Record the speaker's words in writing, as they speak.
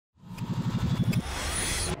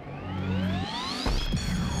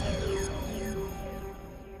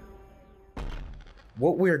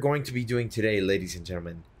What we are going to be doing today, ladies and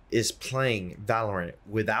gentlemen, is playing Valorant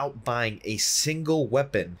without buying a single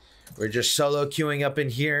weapon. We're just solo queuing up in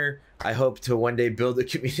here. I hope to one day build a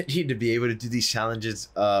community to be able to do these challenges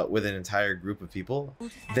with an entire group of people.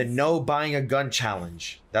 The no buying a gun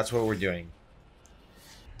challenge. That's what we're doing.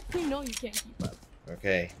 We know you can't keep up.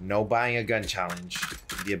 Okay, no buying a gun challenge.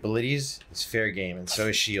 The abilities is fair game, and so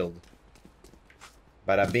is shield.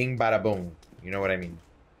 Bada bing, bada boom. You know what I mean.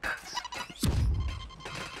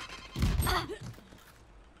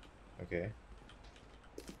 Okay.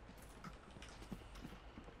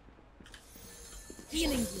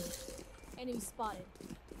 Healing you. Enemy spotted.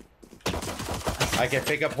 I can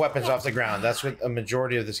pick up weapons off the ground. That's what a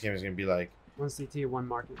majority of this game is going to be like. One CT, one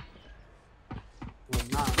market. Well,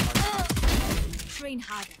 not market. Train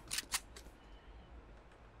harder.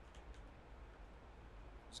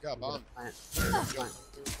 Just got bomb. Plant. Plant.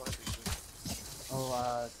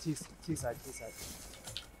 Oh, T side.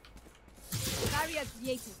 Barrier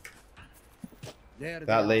created.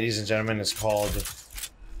 That, ladies and gentlemen, is called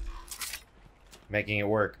making it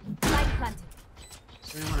work. Light planted.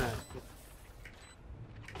 So we wanna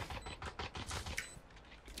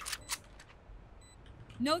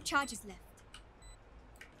No charges left.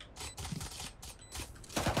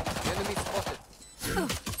 Enemy spotted.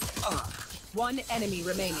 One enemy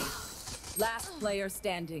remaining. Last player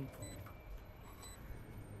standing.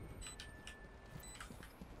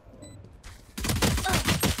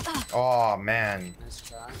 Oh, man. nice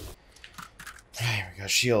try. There we go.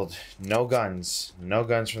 Shield. No guns. No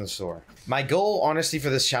guns from the store. My goal, honestly, for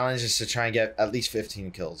this challenge is to try and get at least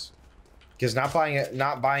 15 kills. Because not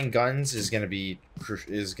buying guns is gonna be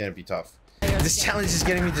tough. This challenge is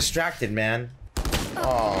getting me distracted, man.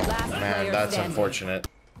 Oh man, that's unfortunate.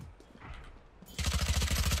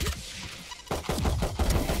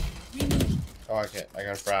 Oh, okay, I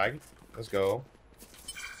got a frag. Let's go.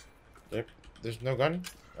 There's no gun.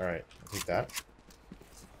 All right, I'll take that.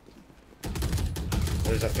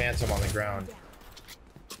 There's a phantom on the ground.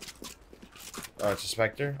 Oh, it's a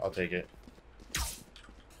specter. I'll take it.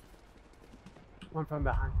 One from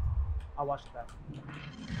behind. I'll watch it back.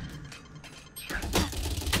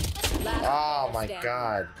 Oh my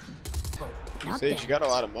god. Sage, you got a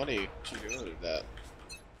lot of money. What you doing with that?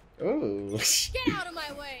 Ooh. Get out of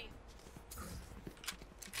my way.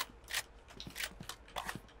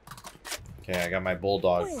 Okay, I got my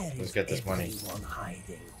bulldog. Let's get this money. I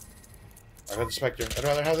got the specter. I'd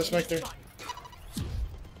rather have the specter.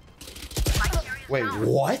 Wait,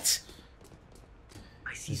 what?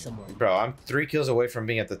 I see someone. Bro, I'm 3 kills away from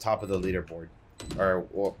being at the top of the leaderboard. Or,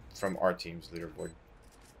 well, from our team's leaderboard.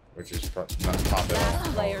 Which is not top at Last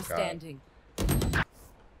all. player Oh, God. standing.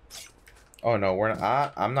 Oh, no, we're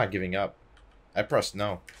not. I'm not giving up. I pressed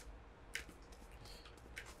no.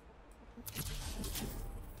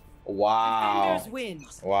 Wow. Defenders win.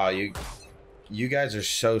 Wow, you guys are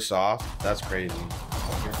so soft. That's crazy.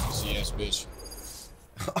 Yes, bitch.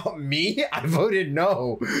 Oh, me? I voted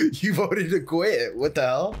no. You voted to quit. What the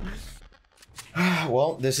hell?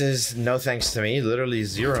 Well, this is no thanks to me. Literally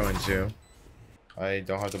 0 and 2. I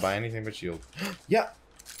don't have to buy anything but shield. Yeah.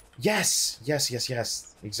 Yes.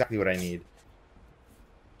 Yes. Exactly what I need.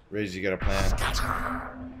 Riz, you got a plan.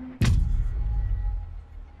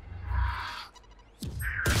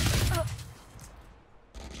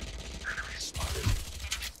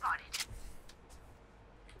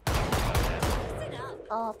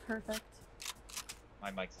 Oh, perfect.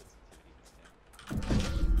 My mic sensitivity.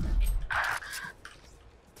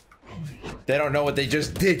 They don't know what they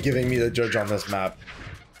just did giving me the judge on this map.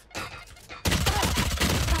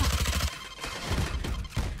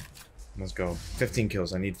 Let's go. 15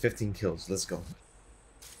 kills. I need 15 kills. Let's go.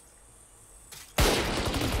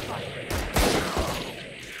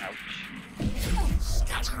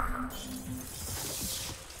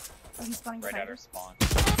 Oh, he's spawning Right beside at our us. spawn.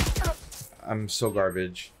 I'm so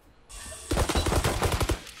garbage.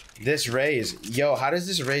 This Raze. Yo, how does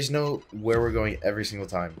this Raze know where we're going every single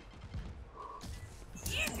time?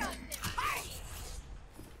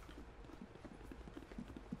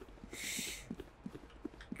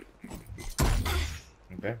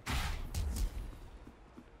 Okay.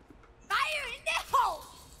 Fire in the hole!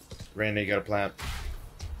 Randy, you got a plant.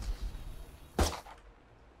 Enemy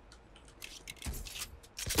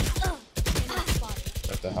spotted.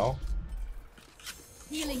 What the hell?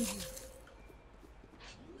 Healing you.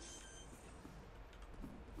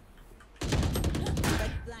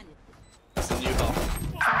 Red planet. It's a new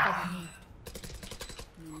bomb.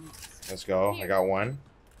 Let's go. I got one.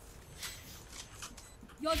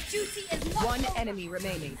 Your duty is not One over. enemy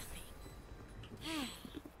remaining.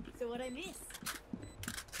 So what I miss?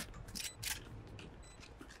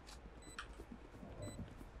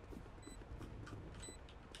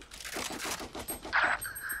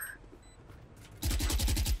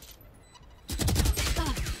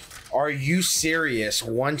 Are you serious?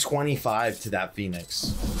 125 to that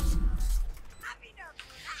Phoenix.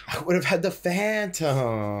 I would have had the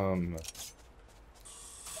Phantom.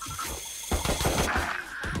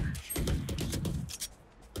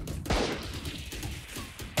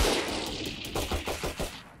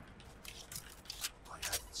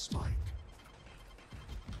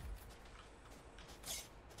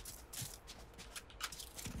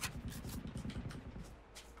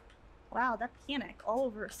 Wow, that panic all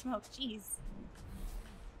over smoke. Jeez.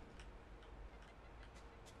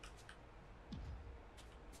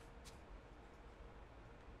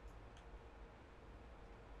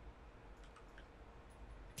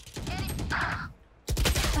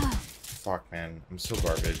 Fuck, man. I'm so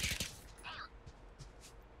garbage.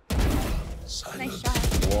 Nice shot.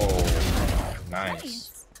 Whoa.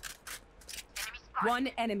 Nice. One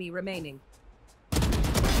enemy remaining.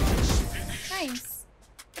 Nice.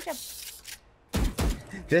 Good job.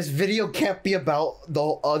 This video can't be about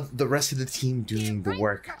the rest of the team doing the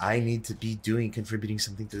work. I need to be contributing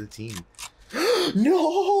something to the team.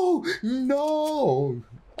 No! No!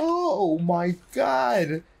 Oh my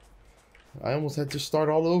god! I almost had to start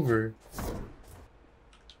all over.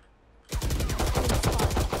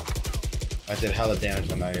 I did hella damage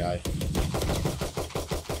on that guy.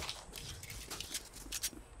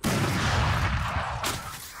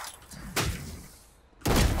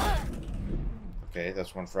 Okay,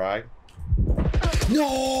 that's one frag.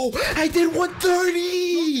 No! I did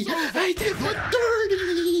 130! I did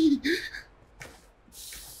 130!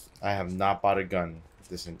 I have not bought a gun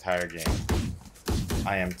this entire game.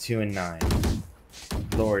 I am 2-9.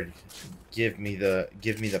 Lord, give me the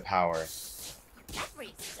power. That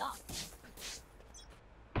race sucked.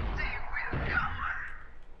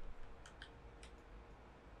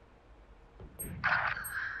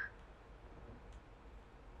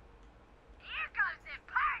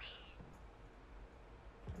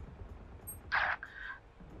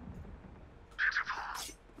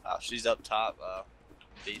 Oh, she's up top.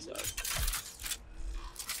 B's up.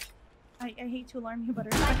 I hate to alarm you, but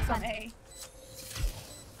her spike's on A.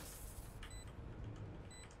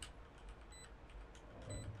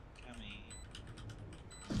 Coming.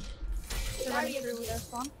 They're running through their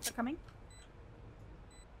spawn. They're coming.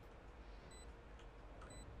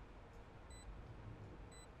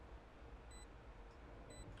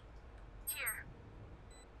 Here.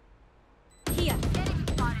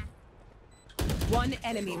 One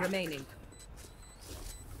enemy remaining.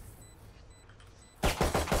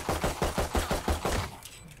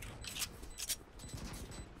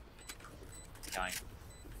 Dying.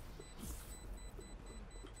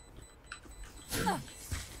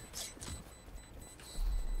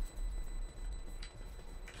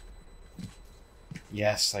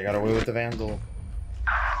 Yes, I got away with the Vandal.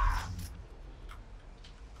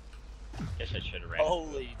 Guess I should have ran.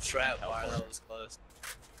 Holy trap wire, that was close.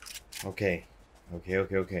 Okay.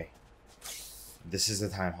 Okay. This is the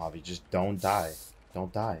time, Hobby. Just don't die.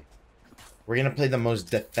 Don't die. We're gonna play the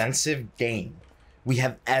most defensive game we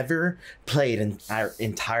have ever played in our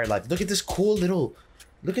entire life. Look at this cool little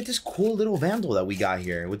Vandal that we got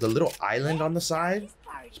here with the little island on the side.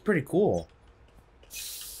 It's pretty cool.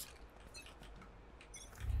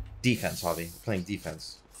 Defense, Hobby. Playing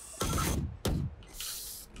defense.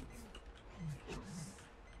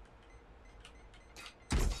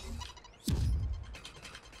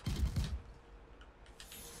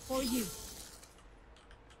 For you.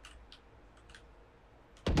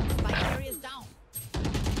 Spike area's down.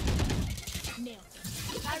 Nailed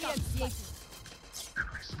it. Barrier created.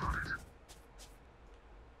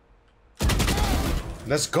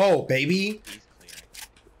 Let's go, baby. He's clearing.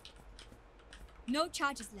 No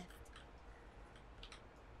charges left.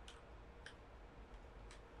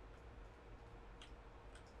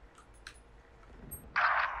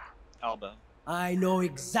 Elbow. I know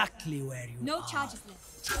exactly where you No are. charges left.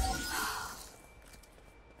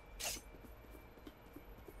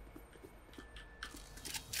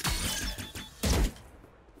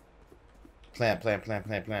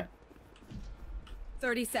 Plant.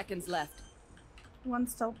 30 seconds left.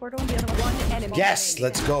 One's teleportal and the other one. One enemy. Yes, remaining.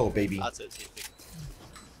 let's go, baby. That's it, TP.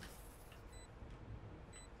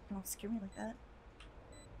 Don't scare me like that.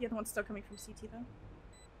 The other one's still coming from CT though.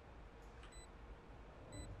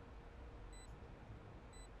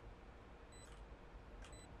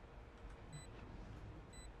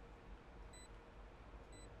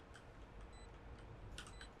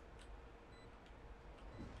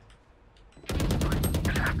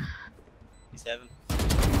 He's 7.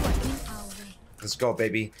 Let's go,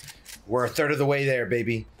 baby. We're a third of the way there,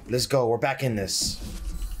 baby. Let's go. We're back in this.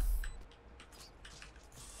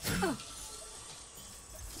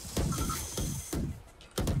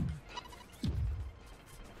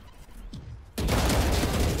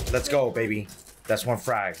 Let's go, baby. That's one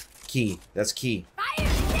frag. Key. That's key.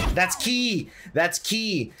 That's key. That's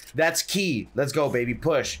key. That's key. Let's go, baby.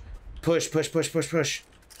 Push. Push, push, push, push, push.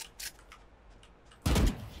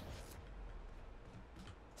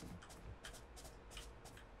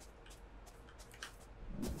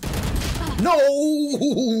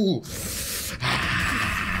 No!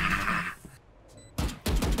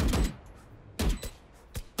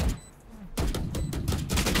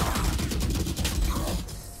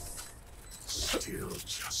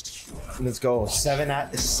 Let's go. 7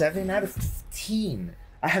 out of 15.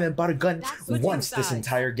 I haven't bought a gun once this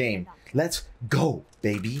entire game. Let's go,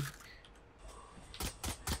 baby.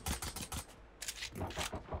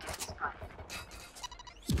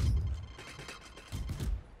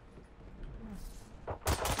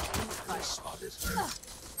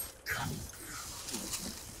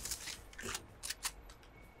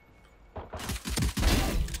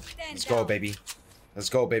 Let's go, baby. Let's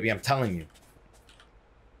go, baby. I'm telling you.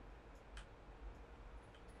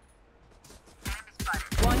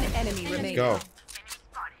 One enemy remaining. Go.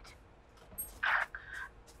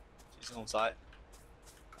 She's on side.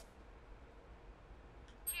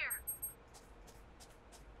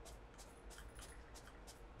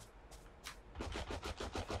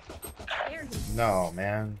 No,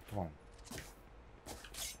 man. Come on.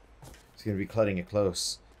 He's gonna be cutting it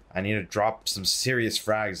close. I need to drop some serious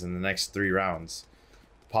frags in the next 3 rounds.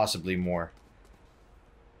 Possibly more.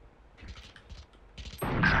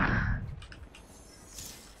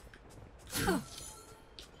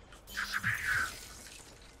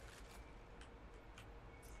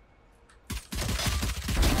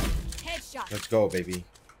 Headshot. Let's go, baby.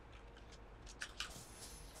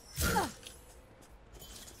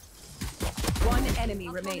 One enemy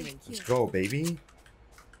remaining. Let's go, baby.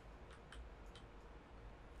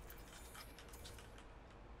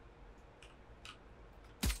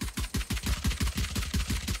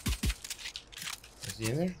 Is he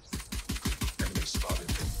in there? Enemy spotted.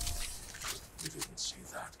 You didn't see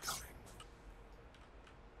that coming.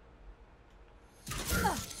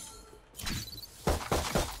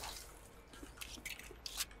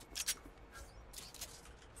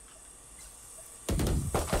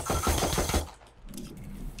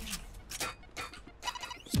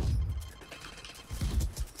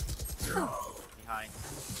 Behind.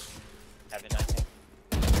 Heaven, I think.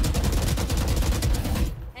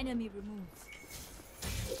 Enemy removed.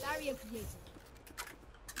 Barrier created.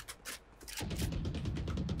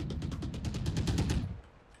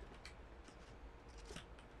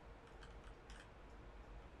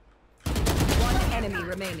 One enemy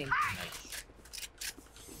remaining.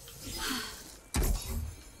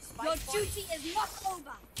 Your duty is not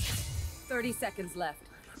over. 30 seconds left.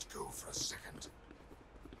 Let's go for a second.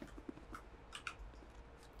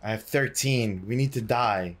 I have 13. We need to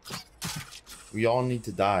die. We all need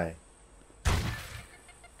to die.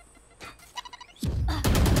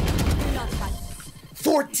 Not fight.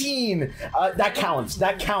 14! That counts.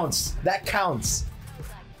 That counts. That counts.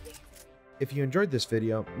 If you enjoyed this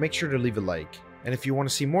video, make sure to leave a like. And if you want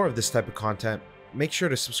to see more of this type of content, make sure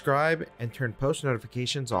to subscribe and turn post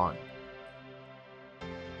notifications on.